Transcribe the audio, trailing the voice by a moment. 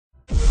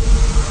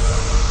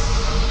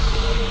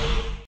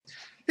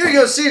Here we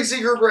go,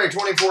 CNC Group Break,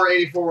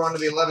 2484 on to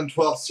the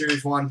 11-12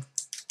 Series 1,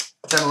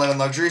 10-11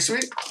 Luxury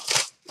Suite.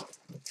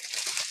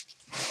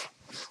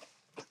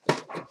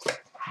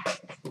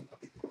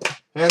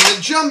 And the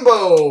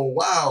Jumbo,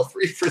 wow,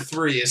 3 for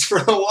 3 is for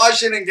the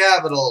Washington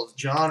Capitals,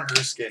 John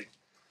Erskine.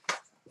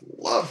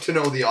 Love to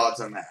know the odds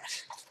on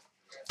that.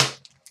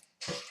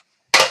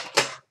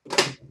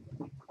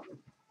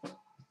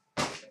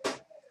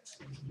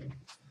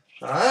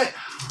 All right,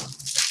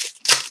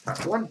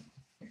 pack one.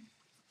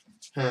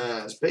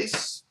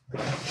 Space.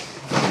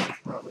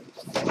 Probably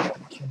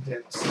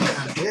condense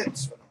that a bit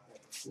so I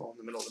don't flow in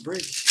the middle of the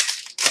break.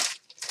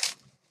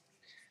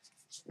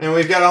 And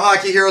we've got a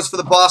Hockey Heroes for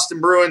the Boston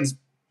Bruins.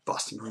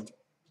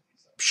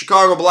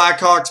 Chicago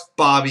Blackhawks,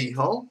 Bobby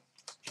Hull.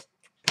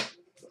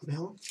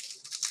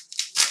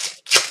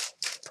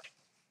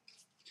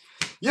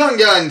 Young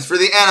Guns for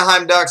the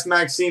Anaheim Ducks,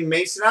 Maxime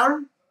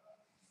Masonauer.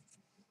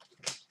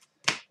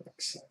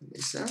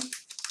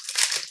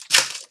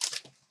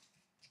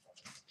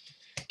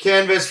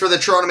 Canvas for the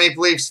Toronto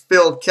Maple Leafs,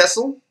 Phil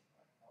Kessel.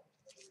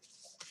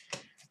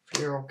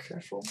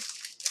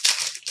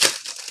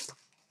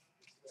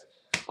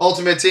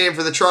 Ultimate Team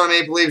for the Toronto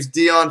Maple Leafs,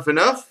 Dion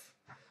Phaneuf.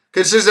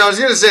 Consistent, I was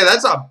going to say,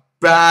 that's a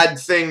bad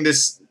thing to...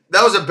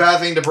 That was a bad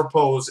thing to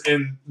propose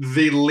in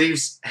the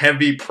Leafs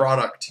heavy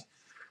product.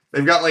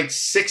 They've got like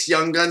 6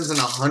 Young Guns and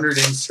 100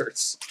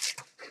 inserts.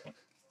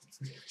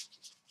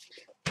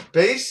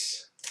 Base.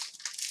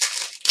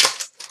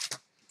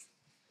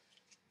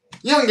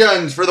 Young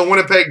Guns for the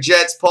Winnipeg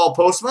Jets, Paul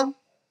Postma.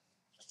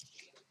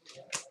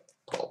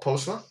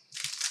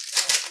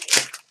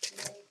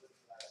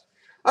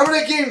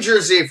 Upper Game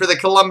Jersey for the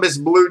Columbus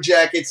Blue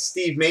Jackets,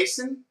 Steve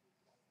Mason.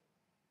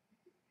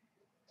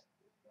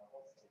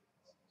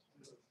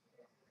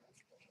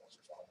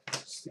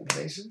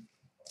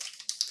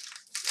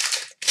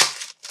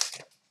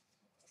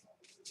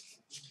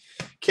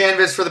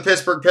 Canvas for the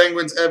Pittsburgh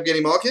Penguins,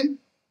 Evgeny Malkin.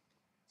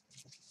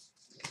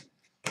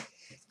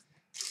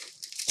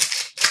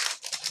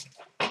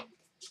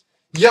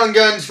 Young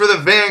Guns for the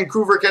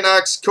Vancouver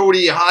Canucks,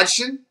 Cody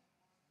Hodgson.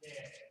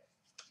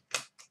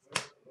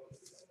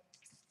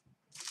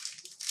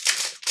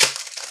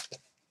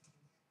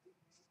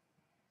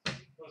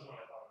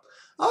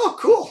 Oh,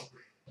 cool.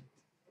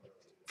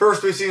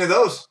 First we've seen of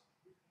those.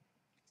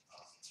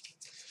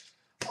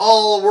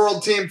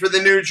 All-World Team for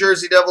the New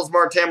Jersey Devils,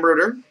 Martin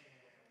Brodeur.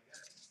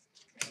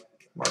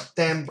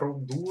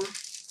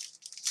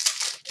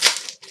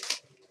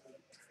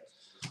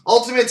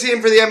 Ultimate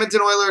Team for the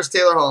Edmonton Oilers,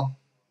 Taylor Hall.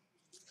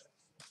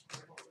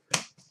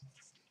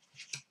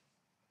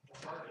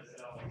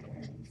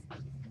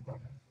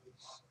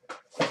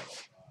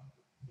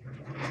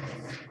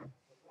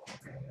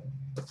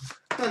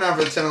 And now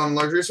for the 10-11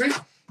 Luxury Suite.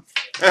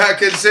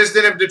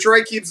 Consistent. If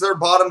Detroit keeps their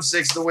bottom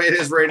 6 the way it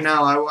is right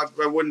now, I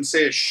wouldn't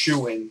say a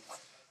shoo-in.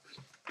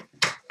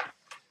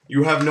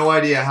 You have no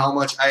idea how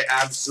much I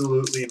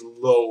absolutely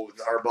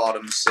loathe our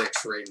bottom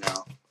 6 right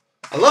now.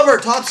 I love our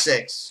top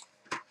 6.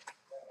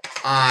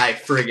 I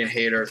friggin'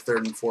 hate our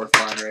 3rd and 4th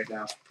line right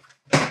now.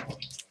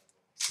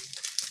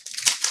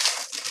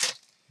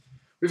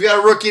 We've got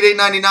a rookie at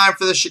 $8.99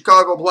 for the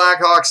Chicago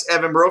Blackhawks,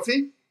 Evan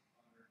Brophy.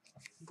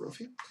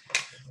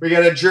 We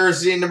got a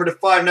jersey number to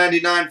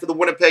 $5.99 for the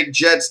Winnipeg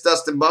Jets,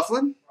 Dustin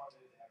Byfuglien.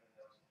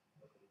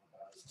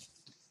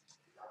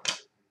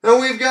 And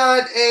we've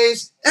got a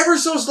ever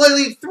so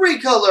slightly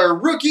 3-color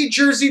rookie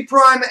jersey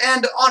prime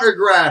and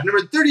autograph,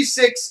 number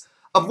 36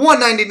 of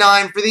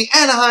 $1.99 for the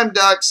Anaheim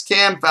Ducks,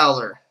 Cam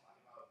Fowler.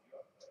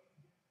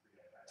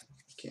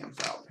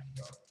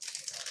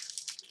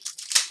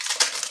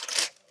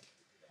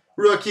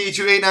 Rookie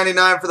to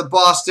 $8.99 for the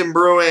Boston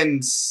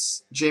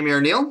Bruins, Jamie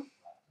Arneal.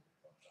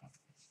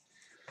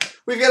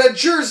 We've got a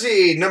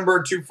jersey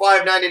number to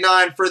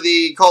 $5.99 for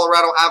the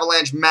Colorado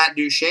Avalanche, Matt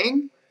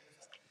Duchene.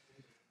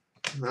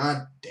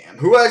 Ah, damn.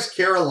 Who has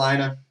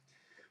Carolina?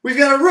 We've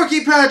got a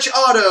rookie patch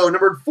auto,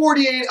 numbered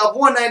 48 of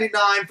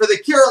 $1.99 for the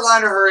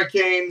Carolina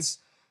Hurricanes,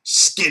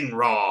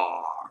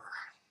 Skinner.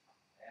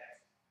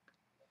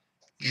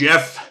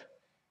 Jeff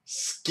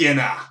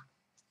Skinner.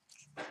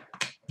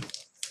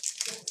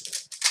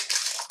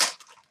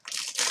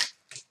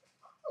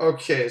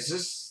 Okay, is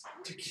this...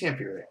 It can't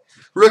be right.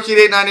 Rookie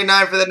at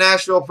 $8.99 for the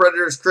Nashville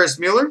Predators, Chris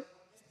Mueller.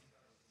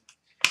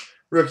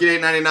 Rookie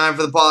at $8.99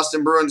 for the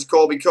Boston Bruins,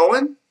 Colby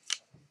Cohen.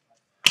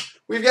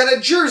 We've got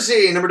a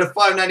jersey, number to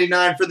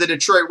 $5.99 for the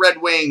Detroit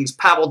Red Wings,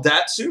 Pavel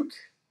Datsyuk.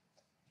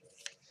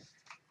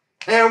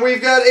 And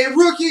we've got a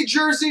rookie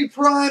jersey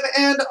prime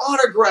and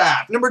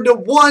autograph, number to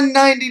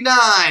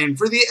 $1.99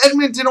 for the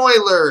Edmonton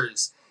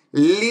Oilers,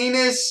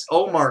 Linus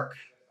Ullmark.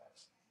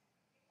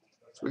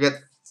 So we got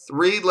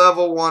 3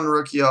 level 1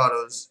 rookie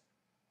autos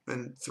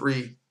and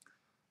 3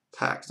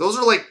 packs. Those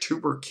are like 2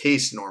 per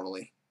case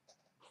normally.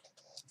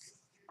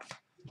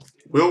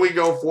 Will we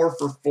go 4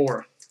 for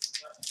 4?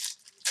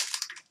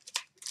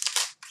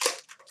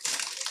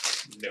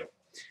 No.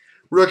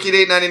 Rookie at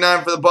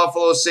 $8.99 for the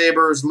Buffalo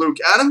Sabres, Luke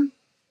Adam.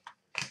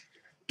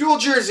 Dual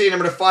jersey,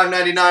 number to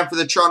 $5.99 for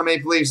the Toronto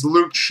Maple Leafs,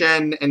 Luke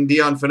Shen and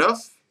Dion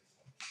Phaneuf.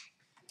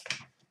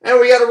 And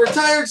we got a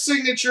retired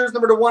signatures,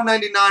 number to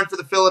 199 for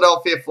the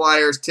Philadelphia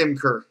Flyers, Tim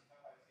Kerr.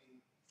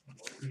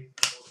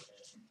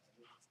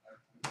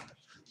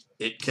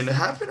 It can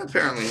happen,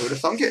 apparently. Who'd have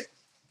thunk it?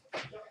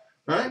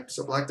 All right,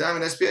 so Black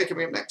Diamond SBA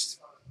coming up next.